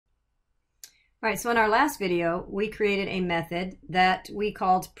All right, so in our last video, we created a method that we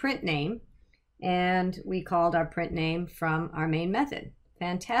called print name, and we called our print name from our main method.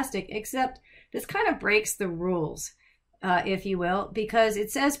 Fantastic, except this kind of breaks the rules, if you will, because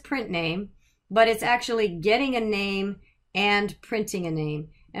it says print name, but it's actually getting a name and printing a name.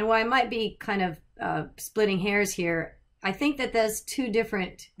 And while I might be kind of splitting hairs here, I think that there's two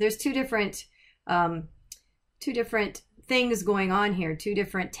different things going on here, two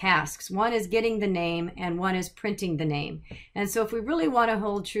different tasks. One is getting the name and one is printing the name. And so if we really want to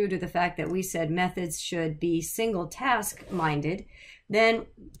hold true to the fact that we said methods should be single task minded, then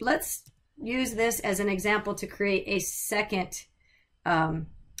let's use this as an example to create a second method.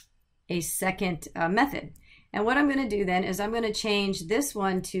 And what I'm going to do then is I'm going to change this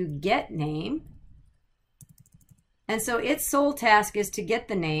one to get name. And so its sole task is to get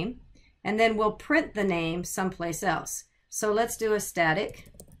the name, and then we'll print the name someplace else. So let's do a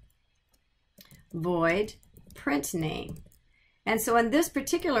static void print name. And so in this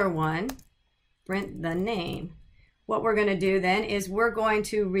particular one, print the name, what we're going to do then is we're going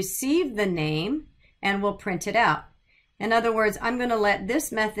to receive the name and we'll print it out. In other words, I'm going to let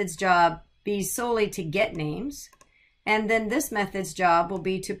this method's job be solely to get names, and then this method's job will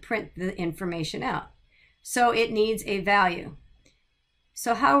be to print the information out. So it needs a value.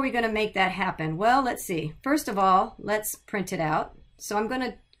 So how are we going to make that happen? Well, let's see. First of all, let's print it out. So I'm going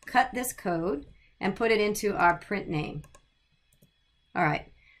to cut this code and put it into our print name. All right.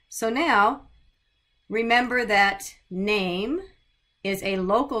 So now remember that name is a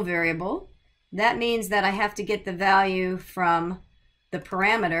local variable. That means that I have to get the value from the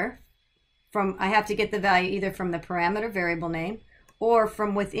parameter. I have to get the value either from the parameter variable name or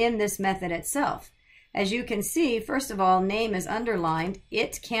from within this method itself. As you can see, first of all, name is underlined.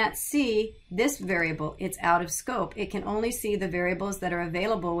 It can't see this variable. It's out of scope. It can only see the variables that are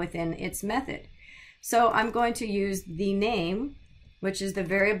available within its method. So I'm going to use the name, which is the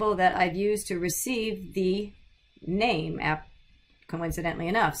variable that I've used to receive the name, coincidentally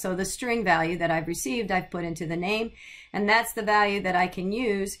enough. So the string value that I've received, I've put into the name, and that's the value that I can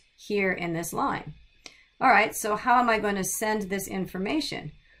use here in this line. All right, so how am I going to send this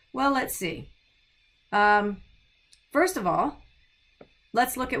information? Well, let's see. First of all,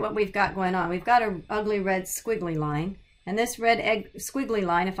 let's look at what we've got going on. We've got an ugly red squiggly line, and this red squiggly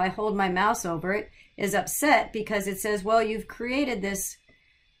line, if I hold my mouse over it, is upset because it says, well, you've created this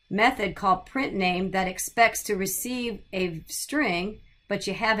method called print name that expects to receive a string, but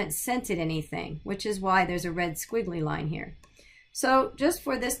you haven't sent it anything, which is why there's a red squiggly line here. So just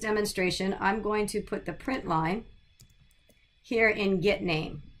for this demonstration, I'm going to put the print line here in get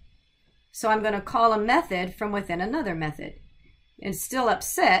name. So I'm going to call a method from within another method. It's still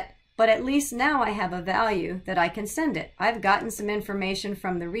upset, but at least now I have a value that I can send it. I've gotten some information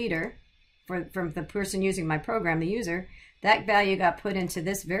from the reader, from the person using my program, the user. That value got put into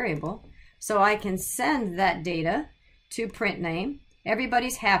this variable. So I can send that data to print name.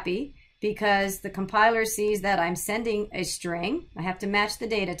 Everybody's happy because the compiler sees that I'm sending a string. I have to match the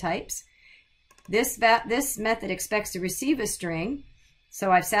data types. This method expects to receive a string. So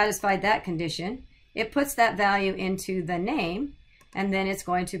I've satisfied that condition. It puts that value into the name, and then it's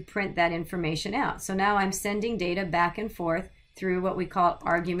going to print that information out. So now I'm sending data back and forth through what we call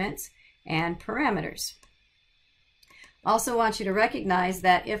arguments and parameters. Also want you to recognize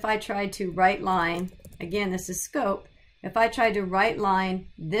that if I tried to write line, again, this is scope, if I tried to write line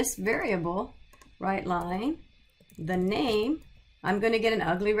this variable, write line, the name, I'm going to get an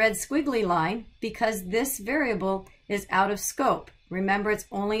ugly red squiggly line because this variable is out of scope. Remember, it's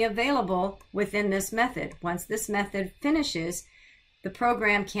only available within this method. Once this method finishes, the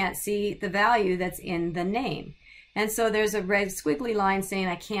program can't see the value that's in the name. And so there's a red squiggly line saying,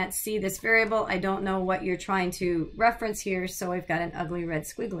 I can't see this variable. I don't know what you're trying to reference here, so we've got an ugly red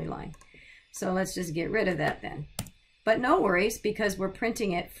squiggly line. So let's just get rid of that then. But no worries, because we're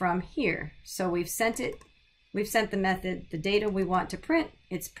printing it from here. So we've sent it. We've sent the method the data we want to print.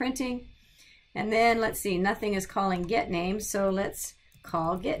 It's printing. And then let's see, nothing is calling get name, so let's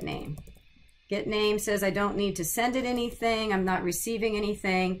call get name. Get name says I don't need to send it anything, I'm not receiving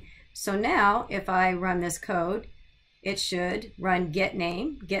anything. So now if I run this code, it should run get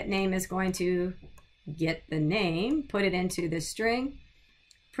name. Get name is going to get the name, put it into the string.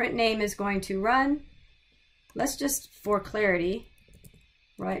 Print name is going to run. Let's just, for clarity,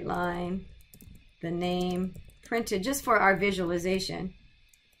 write line, the name, printed, just for our visualization.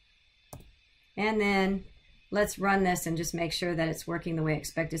 And then let's run this and just make sure that it's working the way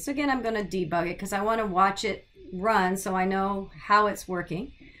expected. So again, I'm going to debug it because I want to watch it run so I know how it's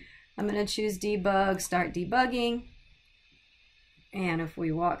working. I'm going to choose debug, start debugging. And if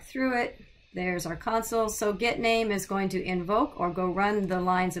we walk through it, there's our console. So getName is going to invoke or go run the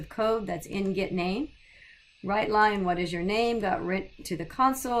lines of code that's in getName. WriteLine, what is your name? Got written to the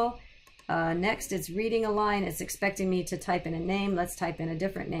console. Next, it's reading a line. It's expecting me to type in a name. Let's type in a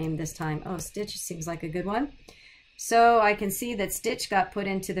different name this time. Oh, Stitch seems like a good one. So I can see that Stitch got put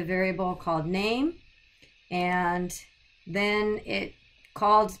into the variable called name, and then it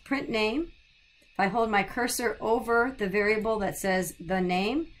called print name. If I hold my cursor over the variable that says the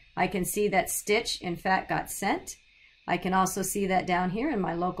name, I can see that Stitch, in fact, got sent. I can also see that down here in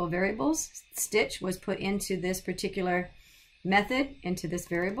my local variables. Stitch was put into this particular method, into this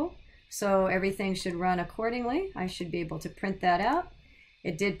variable. So everything should run accordingly. I should be able to print that out.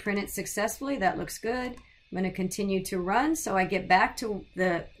 It did print it successfully. That looks good. I'm going to continue to run. So I get back to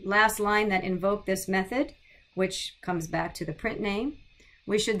the last line that invoked this method, which comes back to the print name.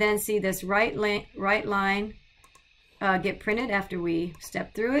 We should then see this right line get printed after we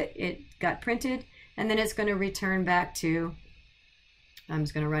step through it. It got printed, and then it's going to return back to, I'm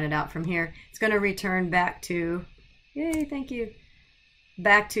just going to run it out from here. It's going to return back to, yay, thank you,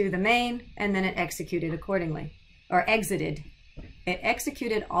 back to the main, and then it executed accordingly, or exited. It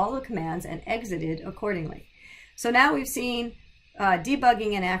executed all the commands and exited accordingly. So now we've seen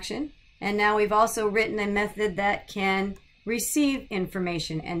debugging in action, and now we've also written a method that can receive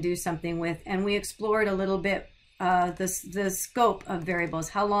information and do something with, and we explored a little bit the scope of variables.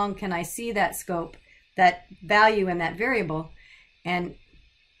 How long can I see that scope, that value in that variable, and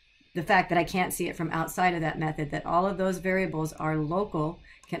the fact that I can't see it from outside of that method, that all of those variables are local,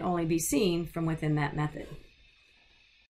 can only be seen from within that method.